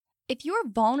If you're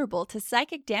vulnerable to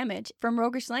psychic damage from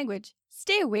roguish language,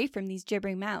 stay away from these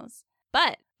gibbering mouths.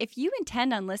 But if you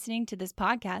intend on listening to this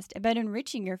podcast about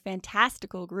enriching your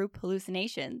fantastical group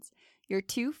hallucinations, you're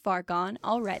too far gone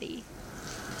already.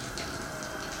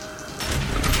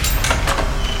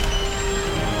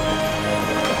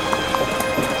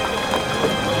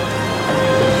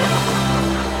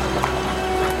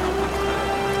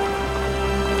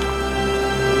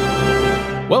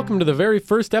 Welcome to the very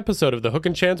first episode of the Hook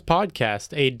and Chance podcast,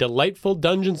 a delightful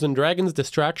Dungeons & Dragons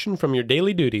distraction from your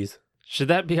daily duties. Should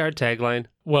that be our tagline?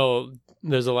 Well,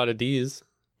 there's a lot of D's.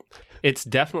 It's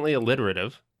definitely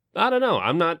alliterative. I don't know.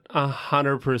 I'm not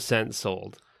 100%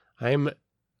 sold. I'm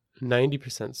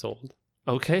 90% sold.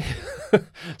 Okay.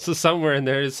 So somewhere in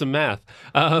there is some math.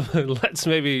 Let's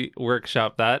maybe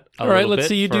workshop that a All right, little let's bit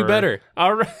see you do better.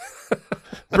 All right.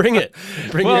 Bring it.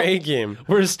 Bring Well, your A game.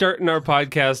 We're starting our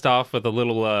podcast off with a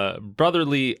little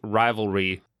brotherly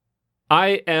rivalry.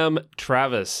 I am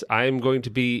Travis. I am going to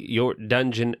be your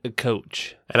dungeon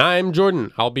coach. And I'm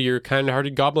Jordan. I'll be your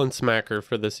kind-hearted goblin smacker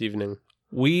for this evening.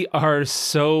 We are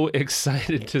so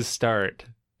excited to start.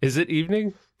 Is it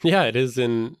evening? Yeah, it is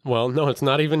well, no, it's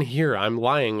not even here. I'm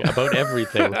lying about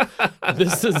everything.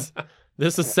 This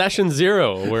is session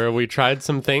 0, where we tried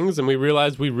some things and we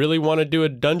realized we really want to do a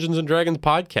Dungeons & Dragons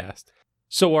podcast.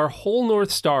 So our whole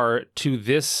North Star to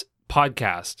this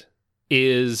podcast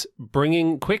is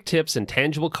bringing quick tips and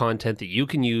tangible content that you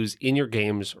can use in your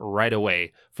games right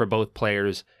away for both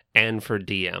players and for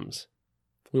DMs.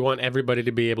 We want everybody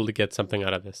to be able to get something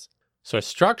out of this. So our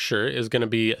structure is going to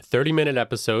be 30-minute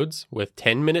episodes with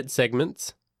 10-minute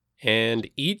segments, and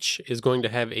each is going to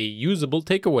have a usable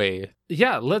takeaway.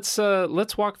 Yeah, let's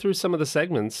walk through some of the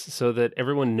segments so that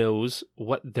everyone knows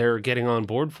what they're getting on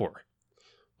board for.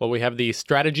 Well, we have the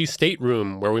strategy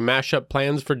stateroom, where we mash up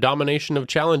plans for domination of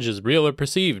challenges, real or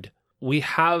perceived. We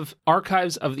have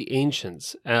Archives of the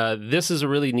Ancients. This is a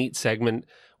really neat segment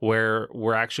where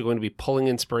we're actually going to be pulling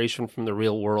inspiration from the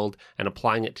real world and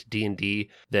applying it to D&D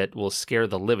that will scare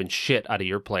the living shit out of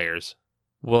your players.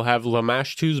 We'll have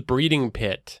Lamashtu's Breeding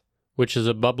Pit, which is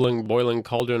a bubbling, boiling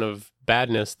cauldron of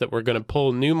badness that we're going to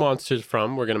pull new monsters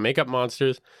from. We're going to make up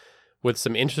monsters with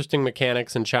some interesting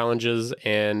mechanics and challenges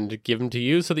and give them to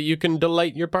you so that you can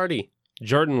delight your party.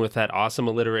 Jordan with that awesome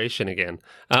alliteration again.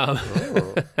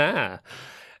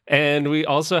 And we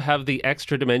also have the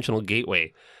Extra Dimensional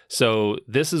Gateway. So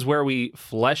this is where we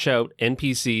flesh out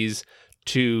NPCs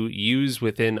to use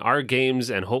within our games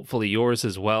and hopefully yours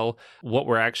as well. What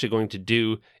we're actually going to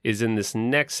do is in this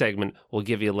next segment, we'll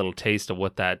give you a little taste of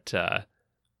what that kind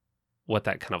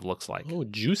of looks like. Oh,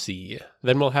 juicy.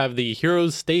 Then we'll have the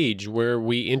Heroes Stage, where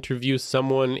we interview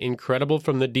someone incredible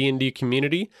from the D&D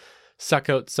community, suck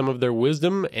out some of their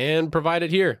wisdom, and provide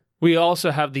it here. We also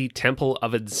have the Temple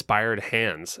of Inspired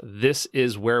Hands. This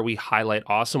is where we highlight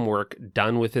awesome work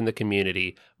done within the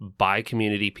community by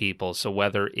community people. So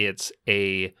whether it's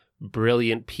a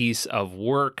brilliant piece of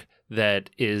work that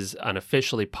is an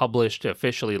officially published,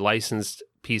 officially licensed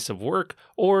piece of work,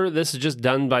 or this is just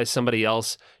done by somebody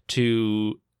else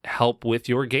to help with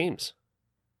your games.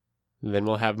 Then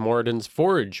we'll have Moradin's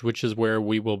Forge, which is where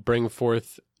we will bring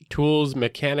forth tools,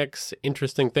 mechanics,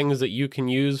 interesting things that you can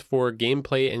use for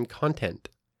gameplay and content.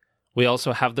 We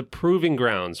also have the Proving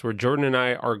Grounds, where Jordan and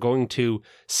I are going to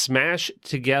smash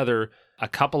together a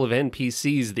couple of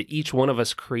NPCs that each one of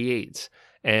us creates,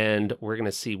 and we're going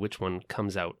to see which one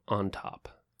comes out on top.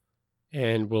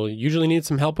 And we'll usually need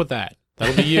some help with that.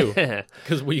 That'll be you.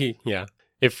 Because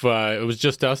if it was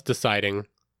just us deciding,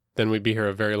 then we'd be here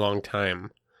a very long time.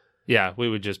 Yeah, we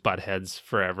would just butt heads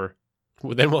forever.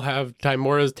 Then we'll have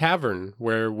Timora's Tavern,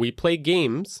 where we play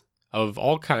games of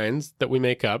all kinds that we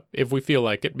make up if we feel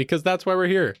like it, because that's why we're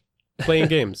here, playing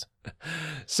games.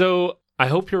 So I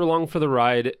hope you're along for the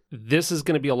ride. This is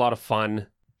going to be a lot of fun.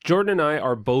 Jordan and I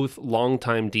are both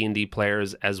longtime D&D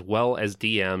players as well as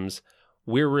DMs.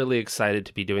 We're really excited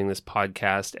to be doing this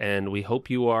podcast, and we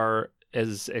hope you are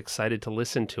as excited to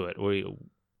listen to it.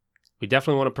 We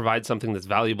definitely want to provide something that's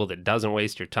valuable, that doesn't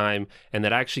waste your time, and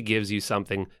that actually gives you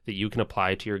something that you can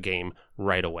apply to your game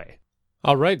right away.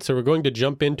 All right, so we're going to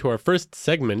jump into our first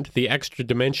segment, the Extra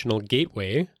Dimensional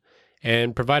Gateway,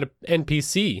 and provide an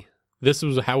NPC. This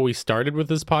was how we started with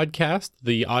this podcast.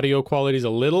 The audio quality is a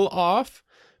little off,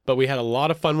 but we had a lot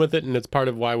of fun with it, and it's part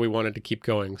of why we wanted to keep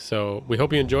going. So we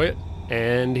hope you enjoy it.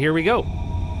 And here we go.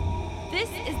 This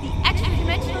is the Extra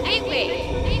Dimensional Gateway,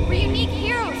 where unique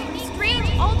heroes from strange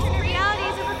alternate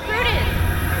realities are recruited.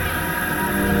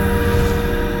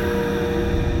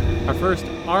 Our first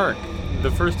arc,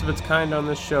 the first of its kind on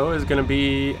this show, is going to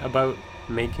be about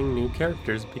making new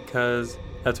characters, because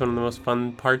That's one of the most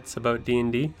fun parts about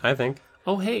D&D, I think.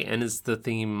 Oh, hey, and is the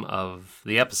theme of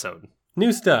the episode.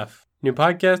 New stuff. New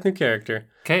podcast, new character.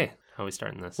 Okay, how are we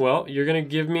starting this? Well, you're going to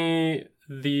give me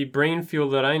the brain fuel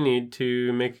that I need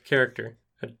to make a character.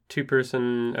 A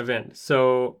 2-person event.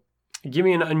 So, give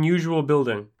me an unusual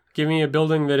building. Give me a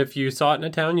building that if you saw it in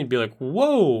a town, you'd be like,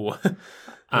 whoa,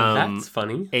 that's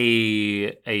funny.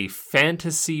 A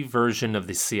fantasy version of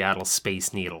the Seattle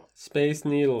Space Needle. Space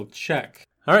Needle, check.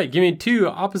 All right, give me 2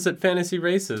 opposite fantasy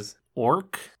races.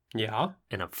 Orc Yeah.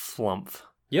 and a flump.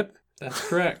 Yep, that's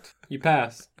correct. You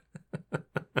pass.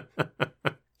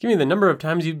 Give me the number of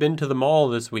times you've been to the mall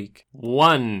this week.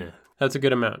 1. That's a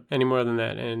good amount. Any more than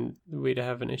that, and we'd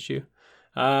have an issue.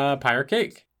 Pie or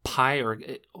cake? Pie or...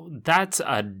 That's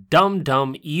a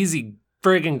dumb, easy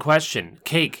friggin' question.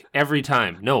 Cake, every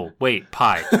time. No, wait,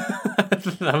 pie.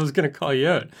 I was going to call you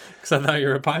out, because I thought you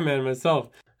were a pie man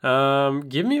myself.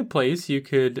 Give me a place you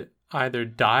could either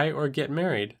die or get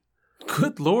married.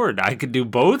 Good Lord, I could do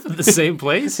both in the same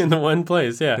place? In the one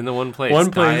place, yeah. In the one place.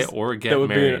 One Die place or get that would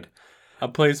married. be a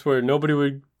place where nobody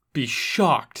would be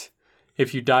shocked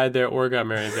if you died there or got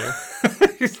married there.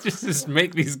 just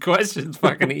make these questions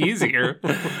fucking easier.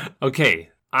 Okay,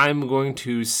 I'm going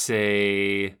to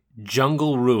say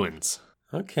Jungle Ruins.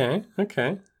 Okay.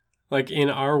 Like in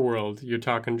our world, you're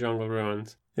talking Jungle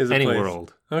Ruins. Is a Any place.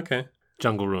 world. Okay.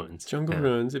 Jungle Ruins. Jungle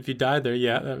Ruins. If you died there,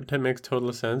 yeah, that makes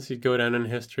total sense. You'd go down in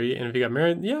history, and if you got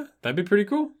married, yeah, that'd be pretty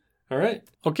cool. All right.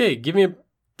 Okay, give me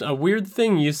a weird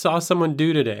thing you saw someone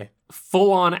do today.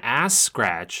 Full-on ass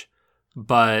scratch,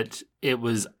 but it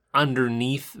was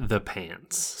underneath the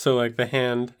pants. So like the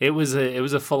hand It was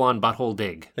a full-on butthole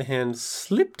dig.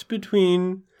 slipped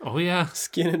between Oh yeah.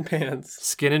 skin and pants.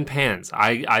 Skin and pants.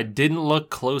 I didn't look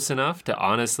close enough to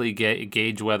honestly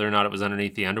gauge whether or not it was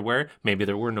underneath the underwear. Maybe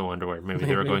there were no underwear. Maybe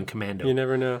they were going commando. You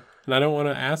never know. And I don't want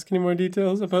to ask any more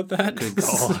details about that Good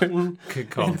call. certain Good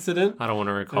call. incident. I don't want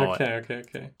to recall it.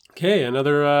 Okay,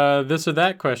 another this or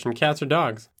that question. Cats or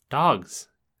dogs? Dogs.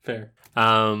 Fair.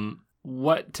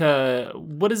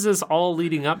 What is this all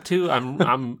leading up to?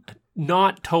 I'm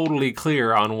not totally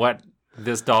clear on what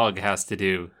this dog has to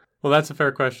do. Well, that's a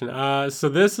fair question. So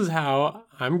this is how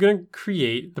I'm going to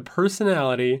create the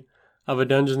personality of a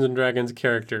Dungeons & Dragons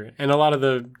character and a lot of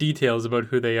the details about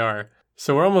who they are.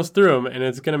 So we're almost through them, and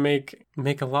it's going to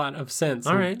make a lot of sense.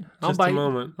 All right. I'll bite. A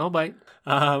moment. I'll bite.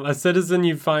 A citizen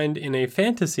you find in a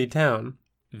fantasy town.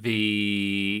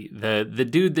 The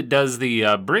dude that does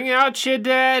the bring out your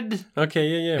dead. Okay,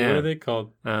 yeah. What are they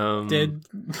called? Dead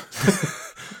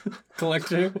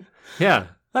collector? Yeah.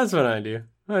 That's what I do.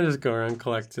 I just go around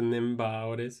collecting them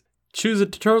bodies. Choose a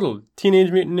turtle.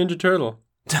 Teenage Mutant Ninja Turtle.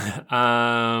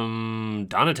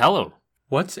 Donatello.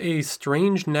 What's a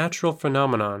strange natural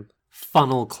phenomenon?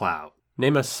 Funnel cloud.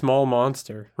 Name a small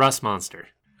monster. Rust monster.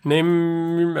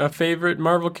 Name a favorite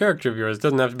Marvel character of yours. It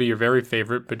doesn't have to be your very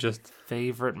favorite, but just...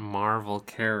 Favorite Marvel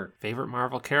character. Favorite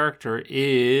Marvel character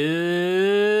is...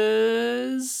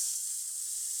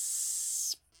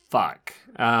 Fuck.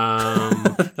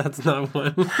 That's not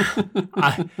one.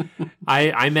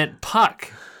 I meant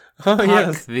Puck. Oh, Puck,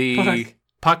 yes.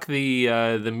 Puck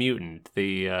the mutant,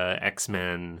 the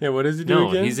X-Men. Yeah, what does he do No,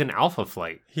 again? he's in Alpha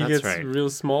Flight. He That's gets right.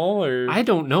 real small, or... I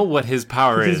don't know what his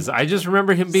power is. I just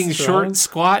remember him being Strong? short,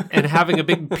 squat, and having a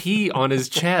big P on his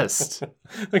chest.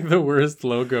 Like the worst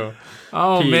logo.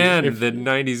 Oh, P. man. If- The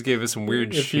 90s gave us some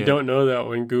weird shit. If you don't know that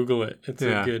one, Google it. It's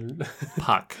Yeah. a good...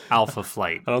 Puck, Alpha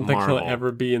Flight, I don't think Marvel. he'll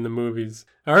ever be in the movies.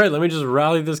 All right, let me just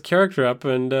rally this character up,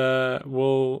 and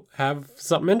we'll have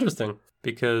something interesting.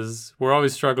 Because we're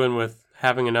always struggling with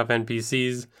having enough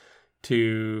NPCs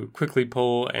to quickly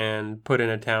pull and put in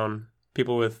a town.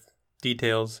 People with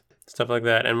details, stuff like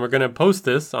that. And we're going to post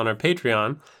this on our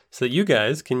Patreon so that you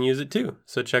guys can use it too.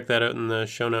 So check that out in the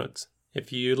show notes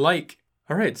if you like.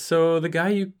 All right, so the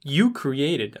guy you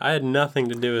created, I had nothing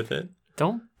to do with it.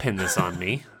 Don't pin this on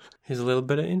me. Here's a little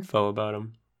bit of info about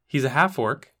him. He's a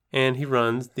half-orc, and he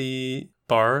runs the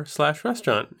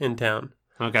bar/restaurant in town.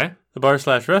 Okay. The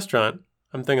bar/restaurant,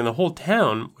 I'm thinking the whole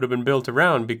town would have been built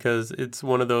around because it's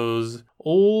one of those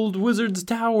old wizard's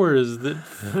towers that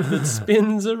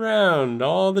spins around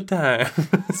all the time.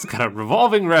 It's got a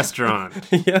revolving restaurant.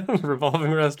 Yeah,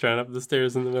 revolving restaurant up the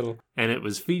stairs in the middle. And it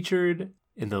was featured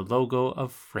in the logo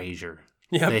of Frasier.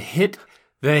 Yeah. The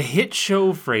hit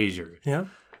show Frasier. Yeah.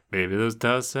 Maybe those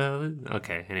toast salad.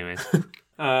 Okay, anyways.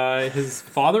 His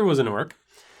father was an orc,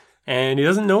 and he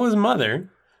doesn't know his mother,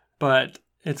 but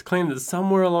it's claimed that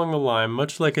somewhere along the line,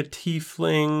 much like a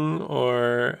tiefling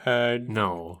or a...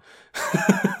 No.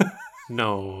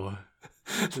 No.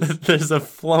 There's a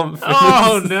flump in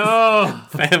Oh his no!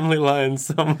 family line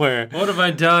somewhere. What have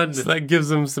I done? So that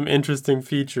gives him some interesting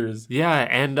features. Yeah,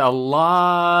 and a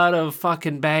lot of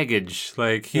fucking baggage.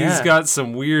 Like, he's Yeah. got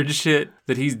some weird shit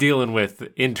that he's dealing with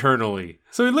internally.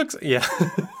 So he looks,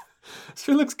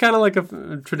 so he looks kind of like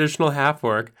a traditional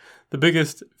half-orc. The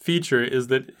biggest feature is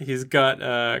that he's got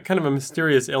kind of a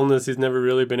mysterious illness he's never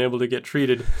really been able to get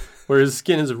treated, where his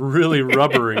skin is really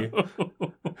rubbery.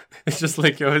 It's just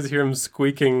like you always hear him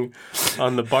squeaking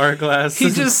on the bar glass. He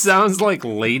just sounds like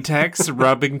latex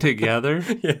rubbing together.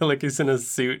 Yeah, like he's in a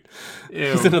suit.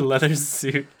 Ew. He's in a leather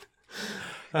suit.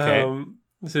 Okay.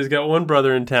 So he's got one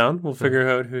brother in town. We'll figure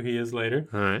out who he is later.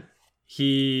 All right.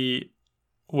 He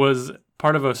was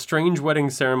part of a strange wedding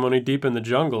ceremony deep in the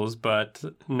jungles, but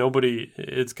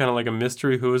it's kind of like a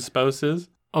mystery who his spouse is.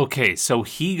 Okay, so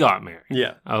he got married.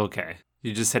 Yeah. Okay.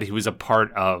 You just said he was a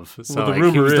part of. So Well, the like,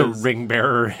 rumor he was the is- ring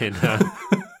bearer in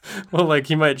Well, like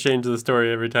he might change the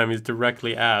story every time he's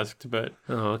directly asked, but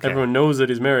Oh, okay. everyone knows that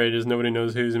he's married, just nobody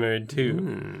knows who he's married to.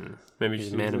 Hmm. Maybe He's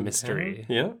she's a man of in mystery.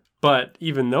 town. Yeah. But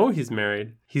even though he's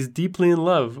married, he's deeply in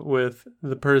love with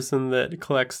the person that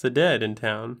collects the dead in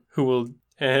town,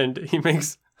 and he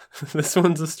makes, this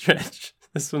one's a stretch.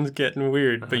 This one's getting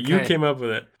weird, but you Okay. came up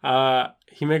with it.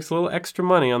 He makes a little extra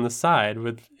money on the side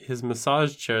with his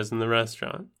massage chairs in the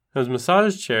restaurant. Those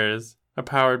massage chairs are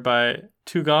powered by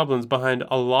two goblins behind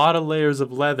a lot of layers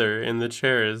of leather in the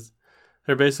chairs.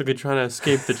 They're basically trying to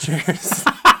escape the chairs.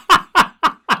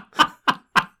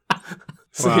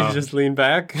 So Wow. you just lean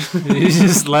back. You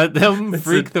just let them It's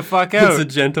freak a- the fuck It's a out.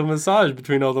 gentle massage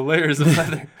between all the layers of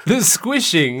leather. The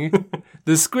squishing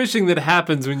that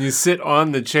happens when you sit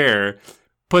on the chair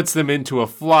puts them into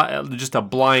just a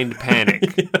blind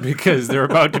panic because they're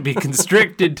about to be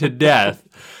constricted to death.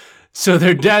 So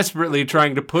they're desperately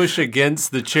trying to push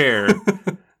against the chair.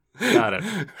 Got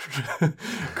it.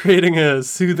 Creating a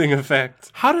soothing effect.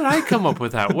 How did I come up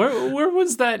with that? Where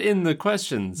was that in the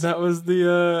questions? That was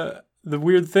the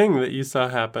weird thing that you saw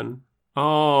happen.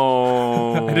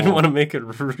 Oh. I didn't want to make it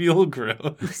real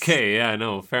gross. Okay, yeah,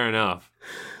 no, fair enough.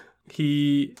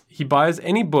 He buys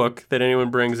any book that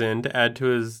anyone brings in to add to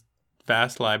his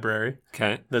vast library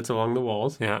Okay, that's along the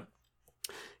walls. yeah.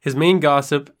 His main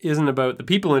gossip isn't about the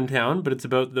people in town, but it's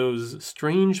about those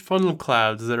strange funnel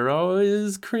clouds that are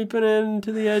always creeping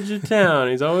into the edge of town.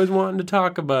 He's always wanting to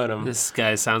talk about them. This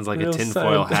guy sounds like Real a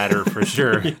tinfoil side. hatter for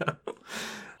sure. Yeah.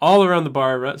 All around the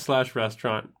bar /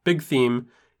 restaurant, big theme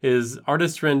is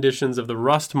artist renditions of the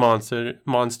rust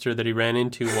monster that he ran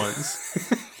into once.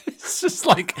 It's just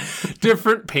like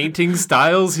different painting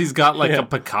styles. He's got like Yeah. a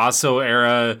Picasso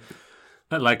era,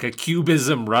 like a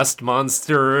Cubism rust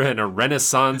monster and a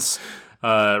Renaissance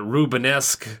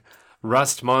Rubenesque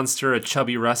rust monster, a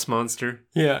chubby rust monster.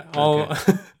 Yeah,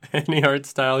 any art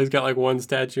style. He's got like one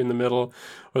statue in the middle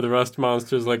where the rust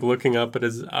monster's like looking up at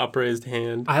his upraised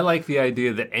hand. I like the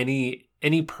idea that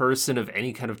any person of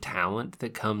any kind of talent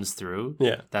that comes through,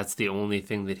 Yeah. that's the only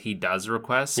thing that he does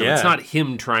request. So Yeah. it's not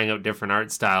him trying out different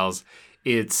art styles.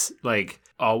 It's like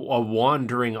a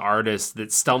wandering artist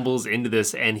that stumbles into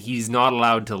this and he's not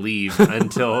allowed to leave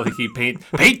until he paint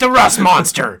the rust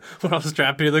monster. We're all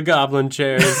strapped to the goblin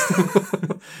chairs.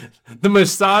 The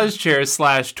massage chair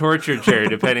 / torture chair,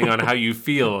 depending on how you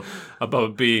feel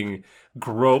about being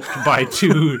groped by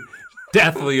two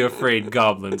deathly afraid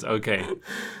goblins. Okay.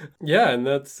 Yeah, and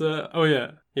that's oh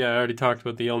yeah. Yeah, I already talked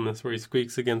about the illness where he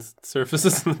squeaks against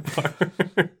surfaces in the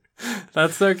bar.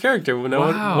 That's their character.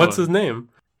 Wow. What's his name?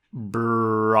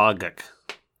 Brogik.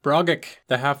 Brogik,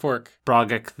 the half-orc.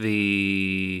 Brogik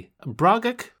the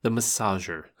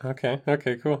massager.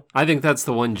 Okay, cool. I think that's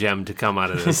the one gem to come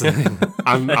out of this.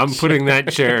 I'm putting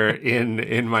that chair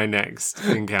in my next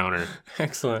encounter.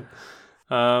 Excellent.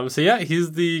 So yeah,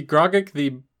 he's the Grogik,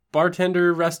 the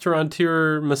bartender,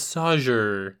 restaurateur,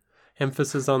 massager.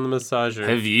 Emphasis on the massager.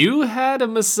 Have you had a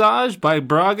massage by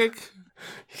Brogik?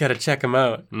 You gotta check him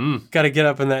out. Gotta get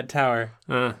up in that tower.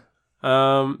 Uh,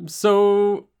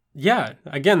 So yeah,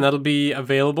 again, that'll be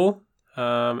available.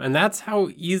 And that's how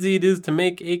easy it is to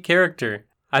make a character.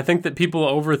 I think that people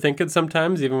overthink it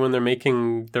sometimes, even when they're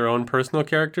making their own personal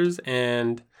characters.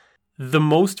 And the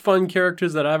most fun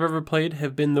characters that I've ever played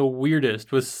have been the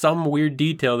weirdest, with some weird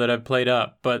detail that I've played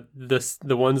up. But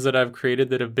the ones that I've created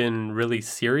that have been really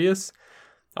serious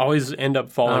always end up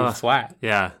falling flat.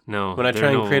 yeah, no. When I there try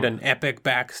are and no- create an epic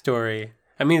backstory.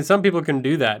 I mean, some people can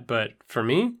do that, but for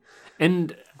me,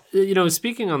 And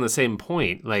speaking on the same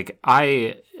point, like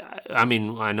I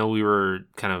mean, I know we were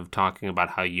kind of talking about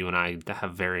how you and I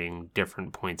have varying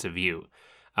different points of view.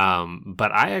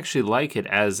 But I actually like it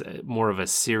as more of a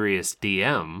serious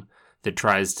DM that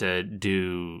tries to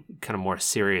do kind of more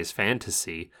serious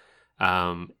fantasy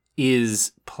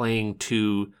is playing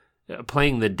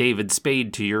the David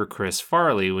Spade to your Chris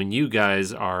Farley when you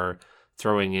guys are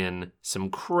throwing in some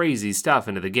crazy stuff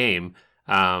into the game.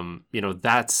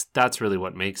 That's really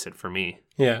what makes it for me.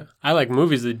 Yeah, I like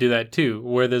movies that do that too,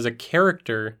 where there's a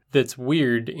character that's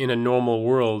weird in a normal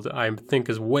world I think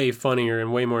is way funnier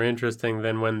and way more interesting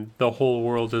than when the whole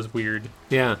world is weird.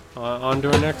 Yeah. On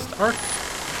to our next arc.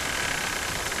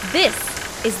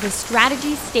 This is the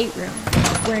Strategy Stateroom,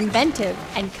 where inventive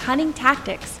and cunning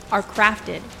tactics are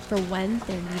crafted for when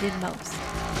they're needed most.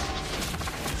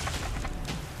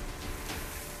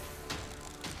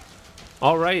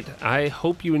 All right. I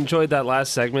hope you enjoyed that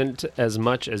last segment as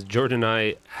much as Jordan and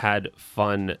I had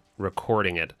fun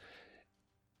recording it.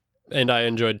 And I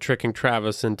enjoyed tricking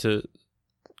Travis into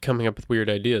coming up with weird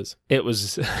ideas. It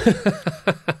was...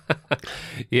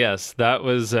 Yes, that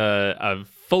was a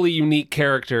fully unique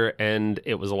character, and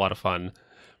it was a lot of fun.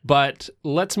 But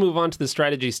let's move on to the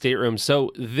Strategy Stateroom.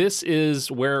 So this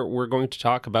is where we're going to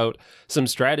talk about some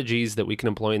strategies that we can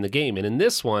employ in the game. And in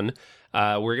this one,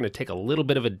 we're going to take a little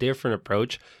bit of a different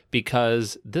approach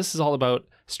because this is all about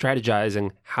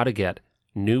strategizing how to get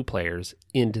new players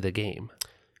into the game.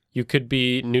 You could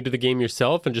be new to the game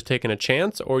yourself and just taking a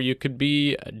chance, or you could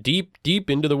be deep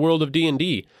into the world of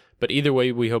D&D. But either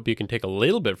way, we hope you can take a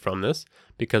little bit from this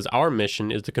because our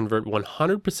mission is to convert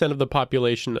 100% of the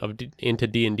population into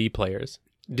D&D players.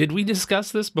 Did we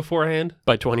discuss this beforehand?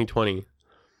 By 2020.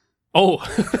 Oh,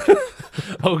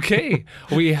 okay.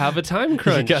 We have a time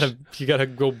crunch. You gotta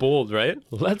go bold, right?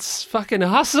 Let's fucking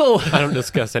hustle. I don't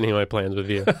discuss any of my plans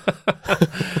with you.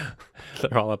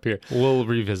 They're all up here. We'll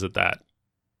revisit that.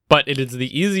 But it is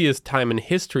the easiest time in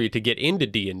history to get into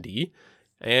D&D,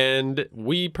 and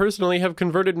we personally have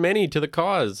converted many to the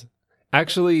cause.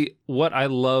 Actually, what I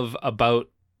love about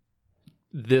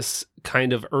this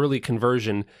kind of early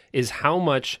conversion is how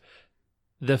much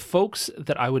the folks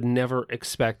that I would never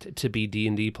expect to be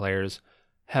D&D players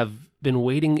have been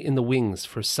waiting in the wings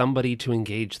for somebody to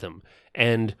engage them.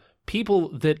 And people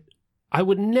that I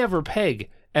would never peg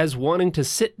as wanting to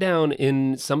sit down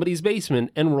in somebody's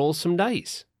basement and roll some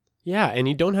dice. Yeah, and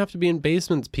you don't have to be in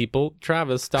basements, people.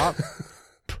 Travis, stop.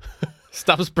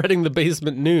 Stop spreading the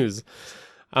basement news.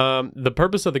 The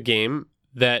purpose of the game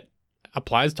that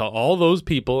applies to all those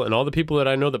people and all the people that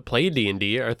I know that play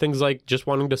D&D are things like just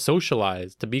wanting to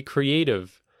socialize, to be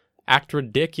creative, act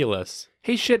ridiculous.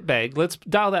 Hey, shitbag, let's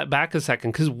dial that back a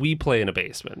second because we play in a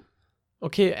basement.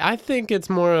 Okay, I think it's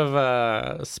more of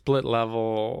a split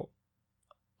level.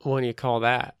 What do you call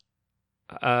that?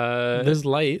 There's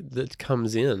light that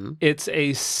comes in. It's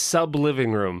a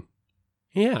sub-living room.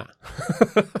 Yeah.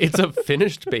 It's a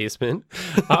finished basement.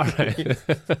 All right.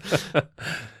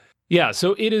 Yeah,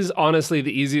 so it is honestly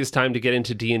the easiest time to get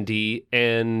into D&D,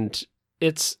 and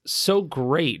it's so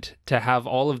great to have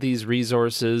all of these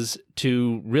resources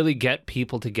to really get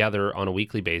people together on a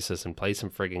weekly basis and play some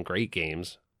friggin' great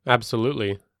games.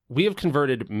 Absolutely. We have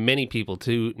converted many people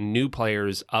to new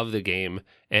players of the game,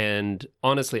 and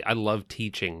honestly, I love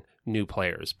teaching new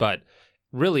players, but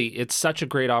really, it's such a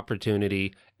great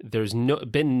opportunity. There's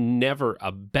been never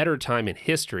a better time in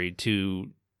history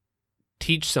to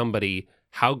teach somebody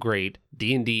how great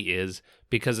D&D is,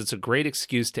 because it's a great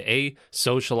excuse to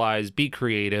socialize, be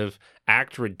creative,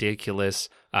 act ridiculous,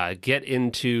 get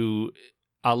into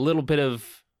a little bit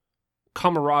of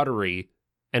camaraderie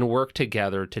and work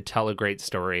together to tell a great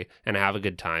story and have a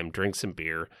good time, drink some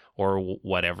beer, or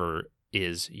whatever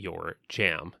is your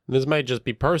jam. This might just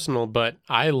be personal, but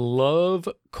I love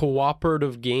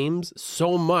cooperative games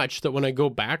so much that when I go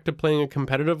back to playing a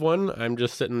competitive one, I'm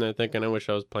just sitting there thinking, I wish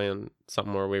I was playing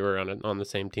something where we were on the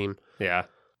same team. Yeah.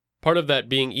 Part of that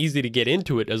being easy to get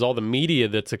into it is all the media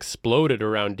that's exploded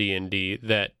around D&D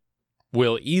that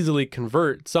will easily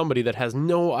convert somebody that has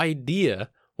no idea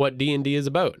what D&D is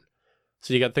about.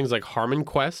 So you got things like Harmon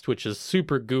Quest, which is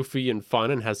super goofy and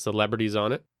fun and has celebrities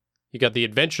on it. You got the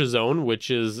Adventure Zone, which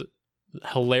is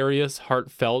hilarious,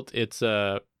 heartfelt. It's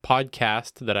a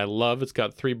podcast that I love. It's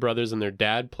got three brothers and their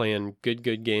dad playing good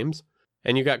games.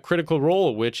 And you got Critical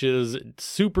Role, which is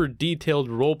super detailed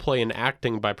role play and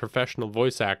acting by professional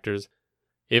voice actors.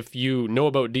 If you know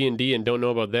about D&D and don't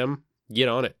know about them, get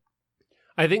on it.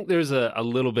 I think there's a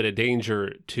little bit of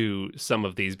danger to some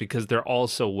of these because they're all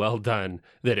so well done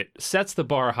that it sets the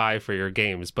bar high for your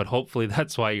games. But hopefully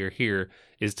that's why you're here,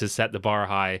 is to set the bar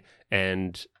high,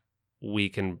 and we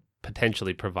can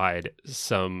potentially provide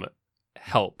some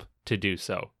help to do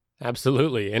so.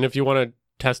 Absolutely. And if you want to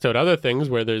test out other things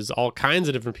where there's all kinds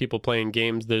of different people playing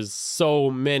games, there's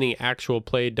so many actual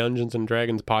play Dungeons and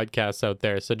Dragons podcasts out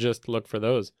there. So just look for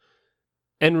those.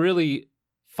 And really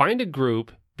find a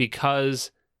group,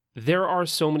 because there are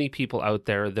so many people out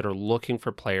there that are looking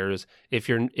for players. If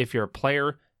you're a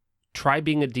player, try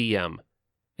being a DM.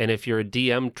 And if you're a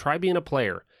DM, try being a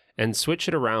player and switch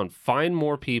it around. Find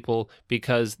more people,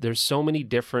 because there's so many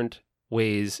different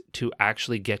ways to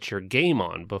actually get your game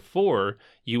on. Before,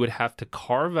 you would have to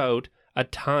carve out a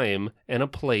time and a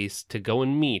place to go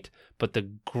and meet. But the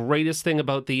greatest thing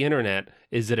about the internet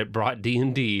is that it brought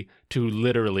D&D to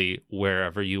literally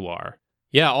wherever you are.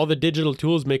 Yeah, all the digital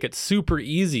tools make it super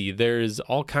easy. There's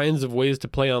all kinds of ways to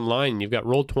play online. You've got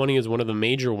Roll20 as one of the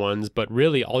major ones, but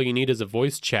really all you need is a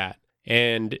voice chat.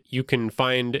 And you can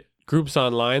find groups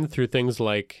online through things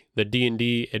like the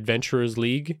D&D Adventurers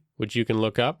League, which you can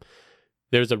look up.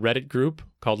 There's a Reddit group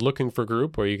called Looking for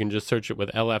Group, where you can just search it with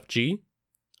LFG.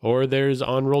 Or there's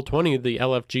on Roll20 the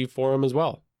LFG forum as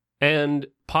well. And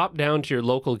pop down to your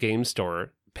local game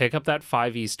store, pick up that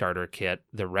 5e starter kit,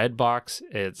 the red box.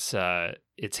 Its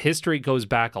history goes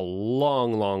back a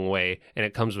long, long way, and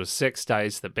it comes with 6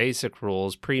 dice, the basic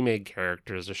rules, pre-made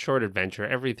characters, a short adventure,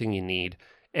 everything you need.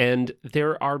 And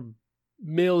there are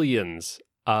millions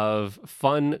of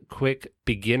fun, quick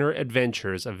beginner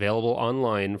adventures available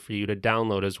online for you to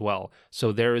download as well.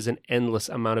 So there is an endless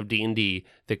amount of D&D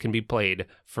that can be played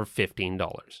for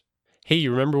 $15. Hey, you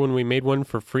remember when we made one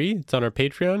for free? It's on our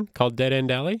Patreon called Dead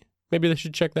End Alley. Maybe they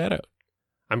should check that out.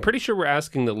 I'm pretty sure we're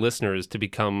asking the listeners to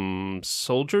become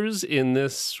soldiers in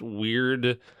this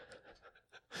weird,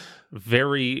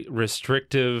 very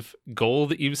restrictive goal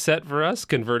that you've set for us,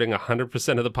 converting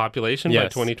 100% of the population by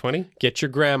 2020. Get your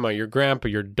grandma, your grandpa,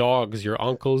 your dogs, your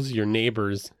uncles, your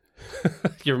neighbors,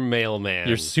 your mailman,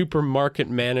 your supermarket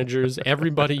managers,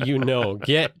 everybody you know.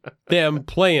 Get them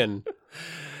playing.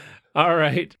 All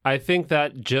right. I think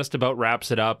that just about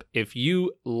wraps it up. If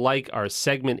you like our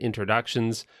segment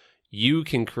introductions, you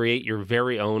can create your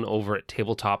very own over at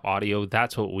Tabletop Audio.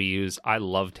 That's what we use. I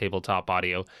love Tabletop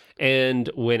Audio. And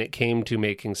when it came to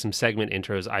making some segment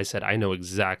intros, I said, I know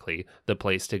exactly the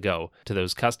place to go, to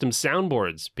those custom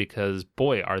soundboards, because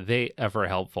boy, are they ever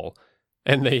helpful.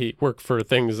 And they work for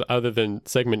things other than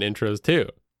segment intros too.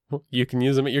 You can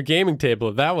use them at your gaming table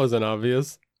if that wasn't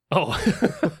obvious. Oh,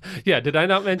 yeah. Did I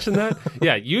not mention that?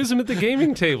 Yeah, use them at the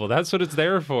gaming table. That's what it's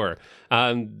there for.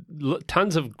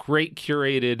 Tons of great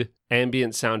curated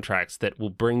ambient soundtracks that will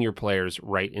bring your players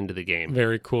right into the game.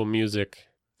 Very cool music,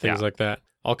 things like that.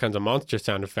 All kinds of monster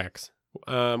sound effects.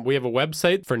 We have a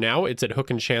website for now. It's at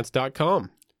hookandchance.com.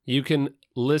 You can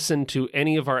listen to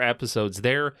any of our episodes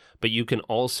there, but you can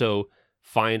also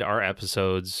find our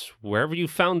episodes wherever you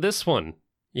found this one.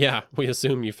 Yeah, we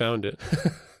assume you found it.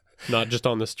 Not just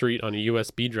on the street on a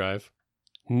USB drive.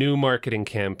 New marketing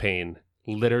campaign.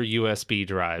 Litter USB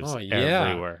drives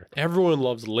everywhere. Everyone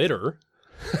loves litter.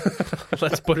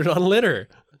 Let's put it on litter.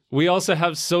 We also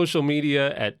have social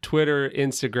media at Twitter,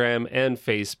 Instagram, and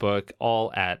Facebook,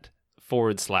 all at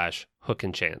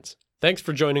 /hookandchance. Thanks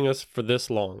for joining us for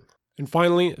this long. And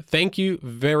finally, thank you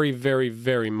very, very,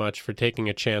 very much for taking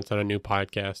a chance on a new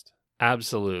podcast.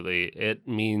 Absolutely. It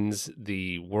means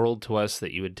the world to us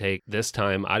that you would take this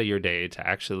time out of your day to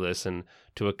actually listen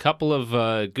to a couple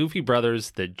of goofy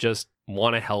brothers that just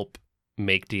want to help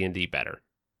make D&D better.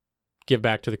 Give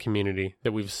back to the community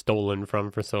that we've stolen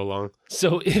from for so long.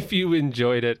 So if you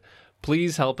enjoyed it,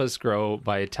 please help us grow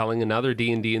by telling another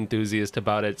D&D enthusiast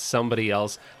about it, somebody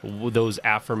else, those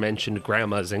aforementioned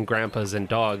grandmas and grandpas and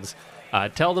dogs.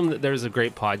 Tell them that there's a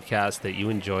great podcast that you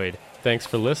enjoyed. Thanks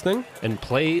for listening. And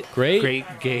play great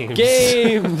games.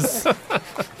 Games!